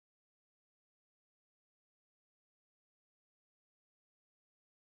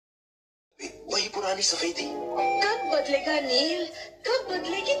वही पुरानी सफेदी। कब बदलेगा नील, कब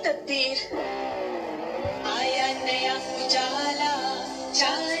बदलेगी तकदीर। आया नया उजाला,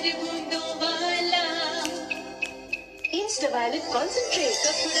 4 बूंदों वाला। Insta violet concentrate.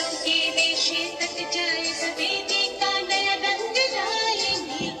 कपड़ों के रेशे तक जाए, सफेदी का नया रंग लाए।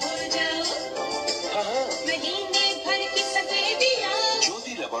 नील हो जाओ, हाँ, महीने भर की सफेदियाँ।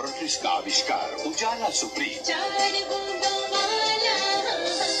 ज्योति लैबोरेटरीज का आविष्कार उजाला सुप्रीम। 4 बूंदों वाला।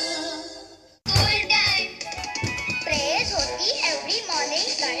 प्रेयर्स होती एवरी मॉर्निंग,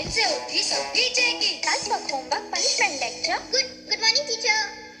 गाइड से होती सबकी checking. Classwork, homework, punishment, lecture. Good morning teacher.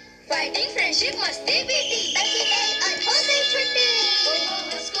 Fighting, friendship, मस्ती, पीटी। बच्ची नहीं और हो गई छुट्टी।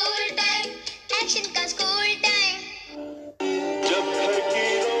 स्कूल टाइम, एक्शन का स्कूल टाइम। जब घर की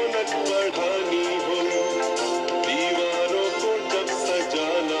रौनक बढ़ानी हो, दीवारों को जब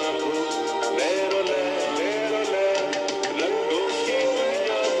सजाना हो, ले रंगों की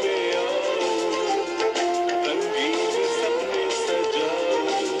दुनिया में आओ, रंगीन सपने सजाओ,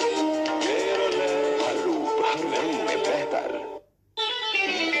 ले हर रूप हर रंग में बेहतर।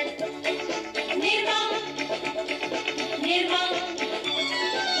 Nirma, Nirma.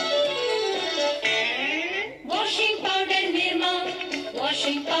 Washing powder Nirma,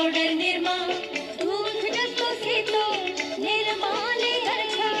 washing powder Nirma. दूध जस्तो सीतो, निर्मा ले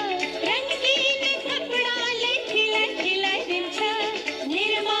अच्छा। रंगीन कपड़ा ले खिला खिला दिनछा।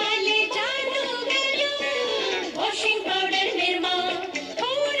 निर्मा ले जादूगरियों, washing powder Nirma.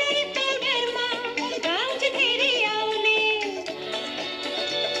 Powder powder माँ, कांच तेरे आवने।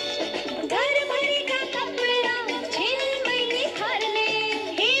 घर भर का कपड़ा, झिलमिल निखारने।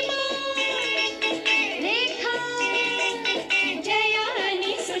 हेमा, रेखा,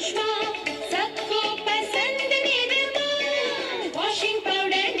 जयानी, सुषमा, सबको पसंद निर्मा। वॉशिंग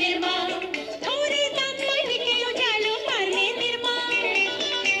पाउडर निर्मा, थोड़े तापमान के उजालों मारने निर्मा।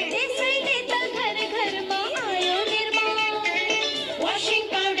 देसाई देता घर घर माँ आयो Nirma. Washing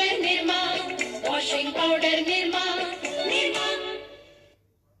powder Nirma, washing powder Nirma, Nirma.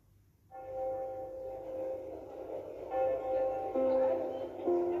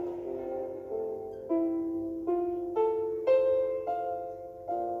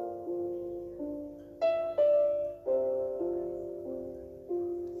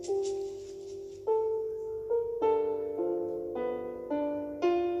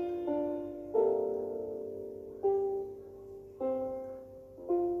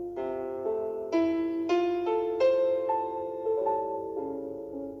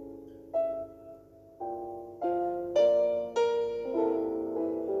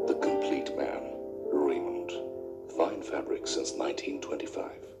 The complete man, Raymond. Fine fabric since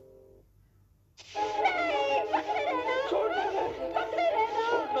 1925.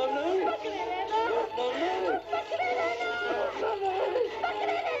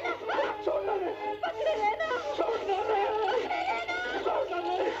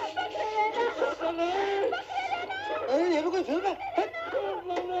 ये कोई फिल्म है?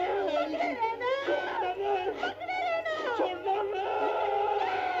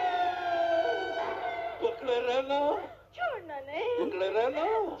 पकड़े रहना, छोड़ना नहीं, पकड़े रहना।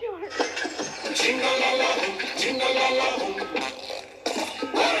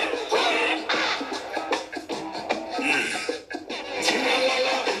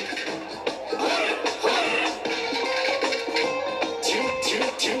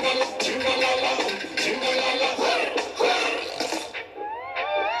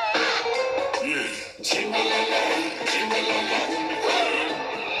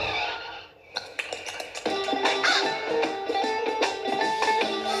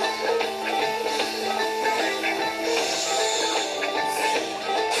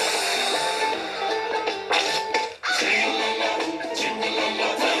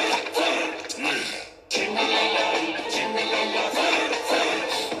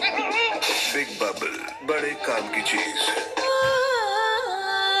 बिग बबल, बड़े काम की चीज।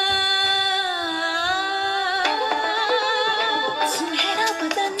 सुनहरा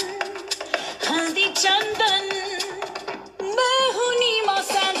बदन, हल्दी चंदन। मैं हूँ नीमा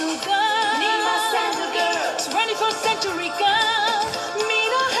सैंडलगर्ल, नीमा सैंडलगर्ल। 21st century girl,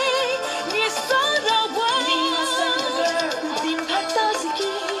 मेरा है ये सारा वर्ल्ड। नीमा सैंडलगर्ल, दिन भर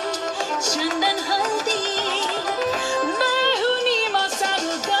ताजगी, चंदन हल्दी। मैं हूँ नीमा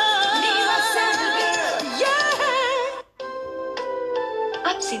सैंडलगर्ल, नीमा सैंडलगर्ल।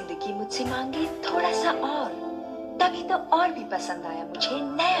 अब जिंदगी मुझसे मांगे थोड़ा सा और, तभी तो और भी पसंद आया मुझे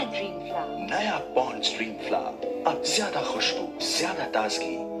नया ड्रीम फ्लावर। नया पॉन्ड्स ड्रीम फ्लावर, अब ज्यादा खुशबू, ज्यादा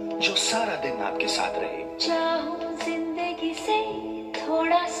ताजगी, जो सारा दिन आपके साथ रहे। चाहूं जिंदगी से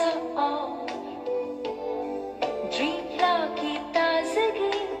थोड़ा सा और, ड्रीम फ्लावर की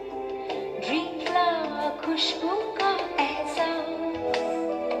ताजगी खुशबू का एहसास,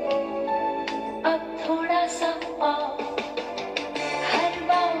 अब थोड़ा सा और, हर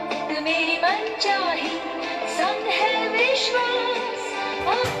बात मेरी मनचाही, संग है विश्वास,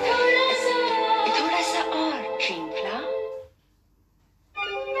 अब थोड़ा सा और ड्रीम फ्लावर।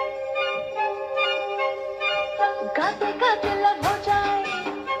 गाते गाते लब हो जाए,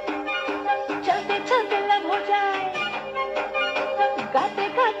 चलते चलते लब हो जाए, गाते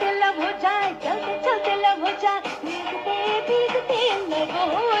गाते लब हो जाए, चलते चलते लब हो जाए, भीगते भीगते लब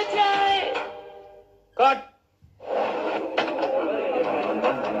हो जाए। कट।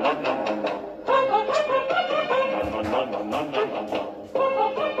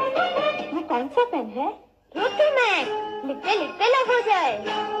 ये कौन सा पेन है? रोटोमैक, लिखते लिखते लब हो जाए।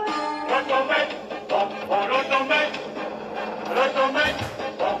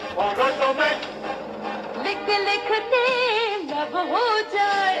 लिखते लिखते लब हो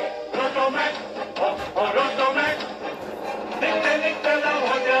जाए। रोटोमैक, रोटोमैक,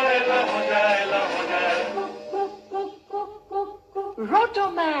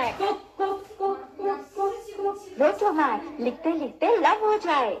 लिखते लिखते लब हो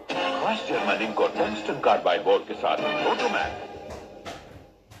जाए। खास जर्मन इंक और टंगस्टन कार्बाइड बोर्ड के साथ Rotomac.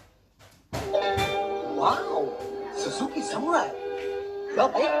 Wow, Suzuki Samurai. Well,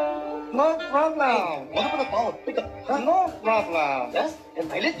 hey, no problem. What about the power pickup? Huh? No problem. Yes, and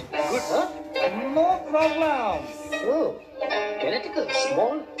mileage? Good, huh? No problem. Oh, theoretical,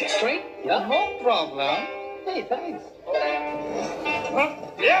 small, test ride? Yeah. No problem. Hey, thanks.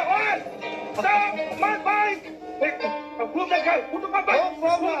 Yeah, what? Stop my bike! Move the car! Move my bike!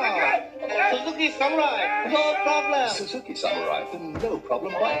 No problem. Suzuki Samurai. No problem. Suzuki Samurai, the no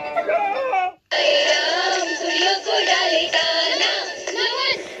problem bike. गुड़ियों को डाले गाना, no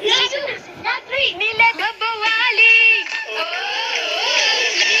one, not two, not three, नीले धब्बों वाली,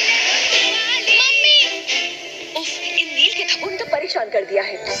 mummy, उफ, इन नील के धब्बों ने तो परेशान कर दिया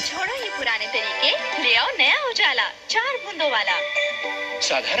है। छोड़ो ये पुराने तरीके, ले आओ नया उजाला, 4 बूंदों वाला।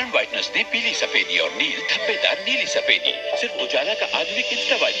 साधारण व्हाइटनर्स ने पीली सफेदी और नील धब्बेदार नीली सफेदी। सिर्फ उजाला का आधुनिक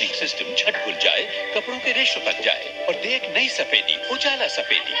इंस्टा वाइटनिंग सिस्टम झट खुल जाए, कपड़ों के रेशों तक जाए और दे एक नई सफेदी, उजाला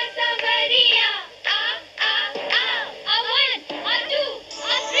सफेदी।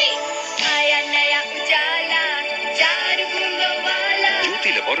 आया नया उजाला, 4 बूंदों वाला।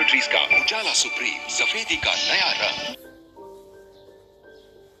 ज्योति लैबोरेटरीज का उजाला सुप्रीम, सफेदी का नया रंग।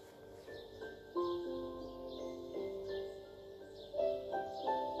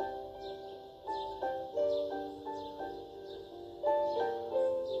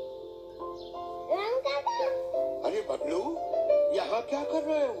 अरे बबलू, यहाँ क्या कर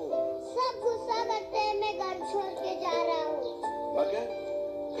रहे हो? सब गुस्सा करते हैं, मैं घर छोड़ के जा रहा हूँ। मगर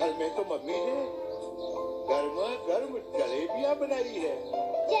घर में तो मम्मी ने गर्मा गर्म जलेबियाँ बनाई है।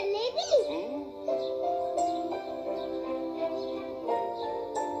 जलेबी?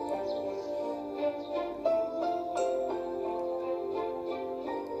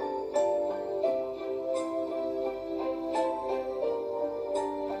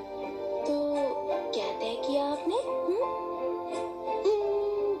 तो क्या तय किया आपने?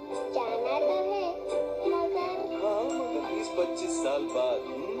 जाना तो है, मगर हाँ, मगर 20-25 साल बाद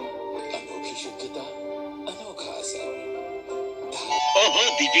अनोखी शुद्धता, अनोखा असर। ओहो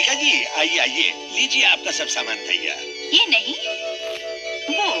दीपिका जी, आइए आइए, लीजिए आपका सब सामान तैयार। ये नहीं,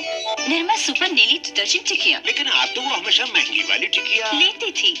 वो निर्मा सुपर नीली डिटर्जेंट टिकिया। लेकिन आप तो वो हमेशा महंगी वाली टिकिया लेती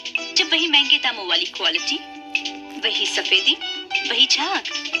थी, जब वही महंगे दामों वाली क्वालिटी, वही सफेदी, वही झाग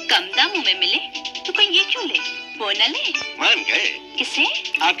कम दामों में मिले तो कोई ये क्यों ले? वो न ले। मान गए? किसे?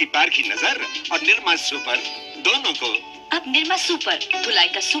 आपकी पार की नजर और निर्मा सुपर दोनों को। अब निर्मा सुपर, धुलाई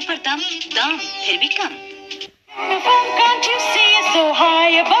का सुपर दाम, दाम फिर भी कम। Can't you see it's so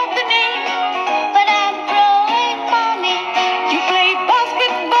high above the knee? but I'm growing, mommy. You play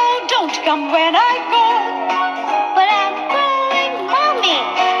basketball, don't come when I go. But I'm growing, mommy.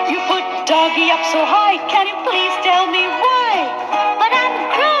 You put doggy up so high, can you please tell me why? But I'm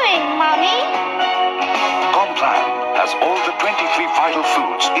growing, mommy. Complan has all the 23 vital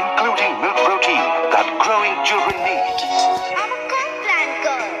foods, including milk protein, that growing children need. I'm a Complan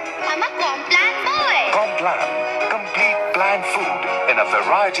girl. I'm a Complan boy. Complan, complete plant food in a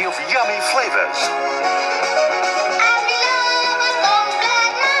variety of yummy flavors. I love a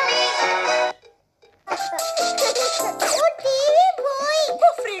Complan, mommy. Oh, TV boy.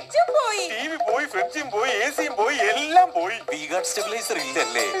 Fridge boy. TV പോയി, ഫ്രിഡ്ജും പോയി, എസിയും പോയി, എല്ലാം പോയി. V-Guard stabiliser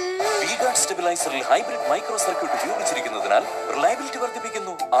ഇല്ലല്ലേ? V-Guard സ്റ്റെബിലൈസറിൽ hybrid micro circuit ഉപയോഗിച്ചിരിക്കുന്നതിനാൽ reliability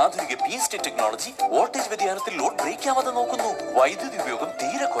വർദ്ധിപ്പിക്കുന്നു. ആധുനിക PST technology voltage വ്യതിയാനത്തിൽ load break ആവാതെ നോക്കുന്നു. വൈദ്യുതി ഉപയോഗം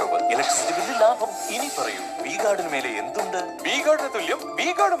തീരെ കുറവ്. ഇലക്ട്രിസിറ്റി ബില്ല് ലാഭം. ഇനി പറയൂ, വി ഗാർഡിന് മേലെ എന്തുണ്ട്? വി ഗാർഡിന് തുല്യം വി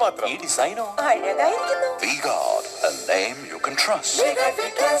ഗാർഡ് മാത്രം. ഈ ഡിസൈനോ അഴകായിരിക്കുന്നു. V guard, a name you can trust.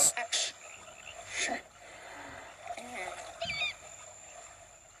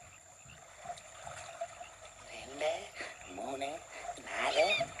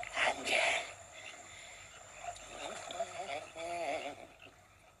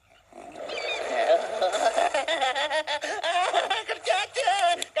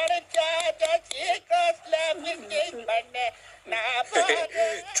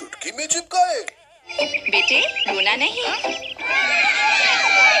 चुटकी में चिपकाए। बेटे रोना नहीं।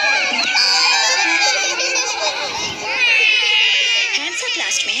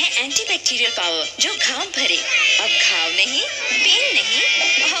 हैंड्सोप्लास्ट में है एंटीबैक्टीरियल पावर जो घाव भरे। अब घाव नहीं, पेन नहीं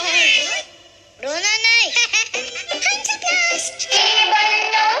और रोना नहीं। हैंड्सोप्लास्ट।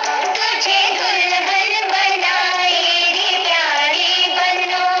 बनो तुझे दुल्हन बनाए रे प्यारी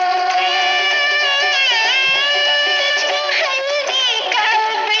बनो।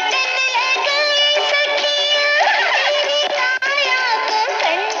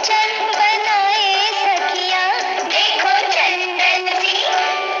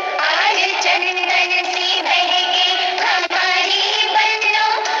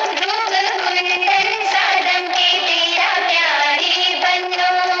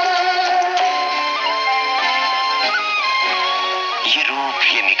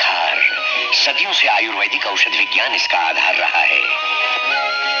 सदियों से आयुर्वेदिक औषध विज्ञान इसका आधार रहा है।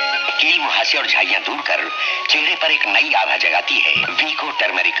 कील मुहासे और झाइयां दूर कर चेहरे पर एक नई आभा जगाती है वीको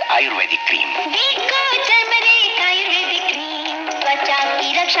टर्मरिक आयुर्वेदिक क्रीम। वीको टर्मरिक आयुर्वेदिक क्रीम त्वचा की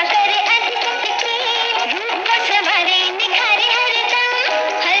रक्षा करे, एंटीसेप्टिक क्रीम रूप को संवारे, निखारे हर दम,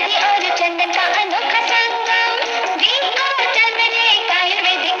 हल्दी और चंदन का अनोखा संगम। वीको टर्मरिक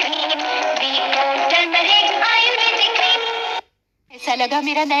आयुर्वेदिक क्रीम, वीको टर्मरिक आयुर्वेदिक क्रीम। ऐसा लगा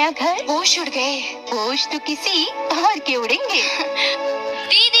मेरा नया घर। होश उड़ गए। होश तो किसी और के उड़ेंगे।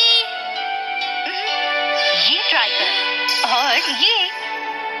 दीदी ये ट्राई कर और ये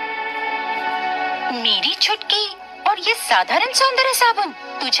मेरी छुटकी और ये साधारण सौंदर्य साबुन।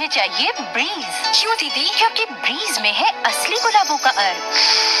 तुझे चाहिए ब्रीज। क्यों दीदी? क्योंकि ब्रीज में है असली गुलाबों का अर्क।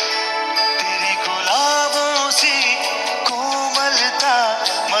 तेरी गुलाबों सी कोमलता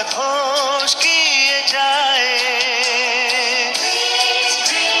मधोश किए जाए।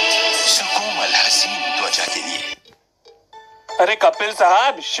 त्वचा के लिए। अरे कपिल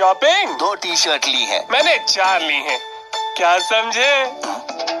साहब, शॉपिंग। 2 टी-शर्ट ली है। मैंने 4 ली हैं। क्या समझे?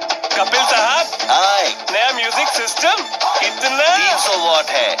 कपिल साहब, हाय। नया म्यूजिक सिस्टम कितना? 300 वॉट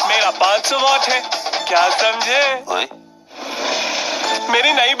है। मेरा 500 वॉट है। क्या समझे? ओए?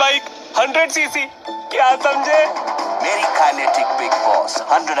 मेरी नई बाइक 100 सीसी। क्या समझे? मेरी kinetic big boss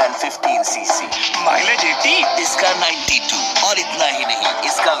 115 CC. Mileage 80, इसका 92। और इतना ही नहीं,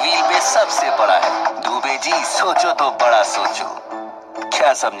 इसका व्हील बेस सबसे बड़ा है। दुबे जी, सोचो तो बड़ा सोचो।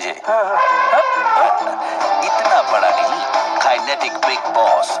 क्या समझे? इतना बड़ा नहीं, काइनेटिक बिग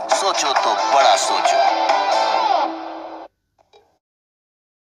बॉस, सोचो तो बड़ा सोचो।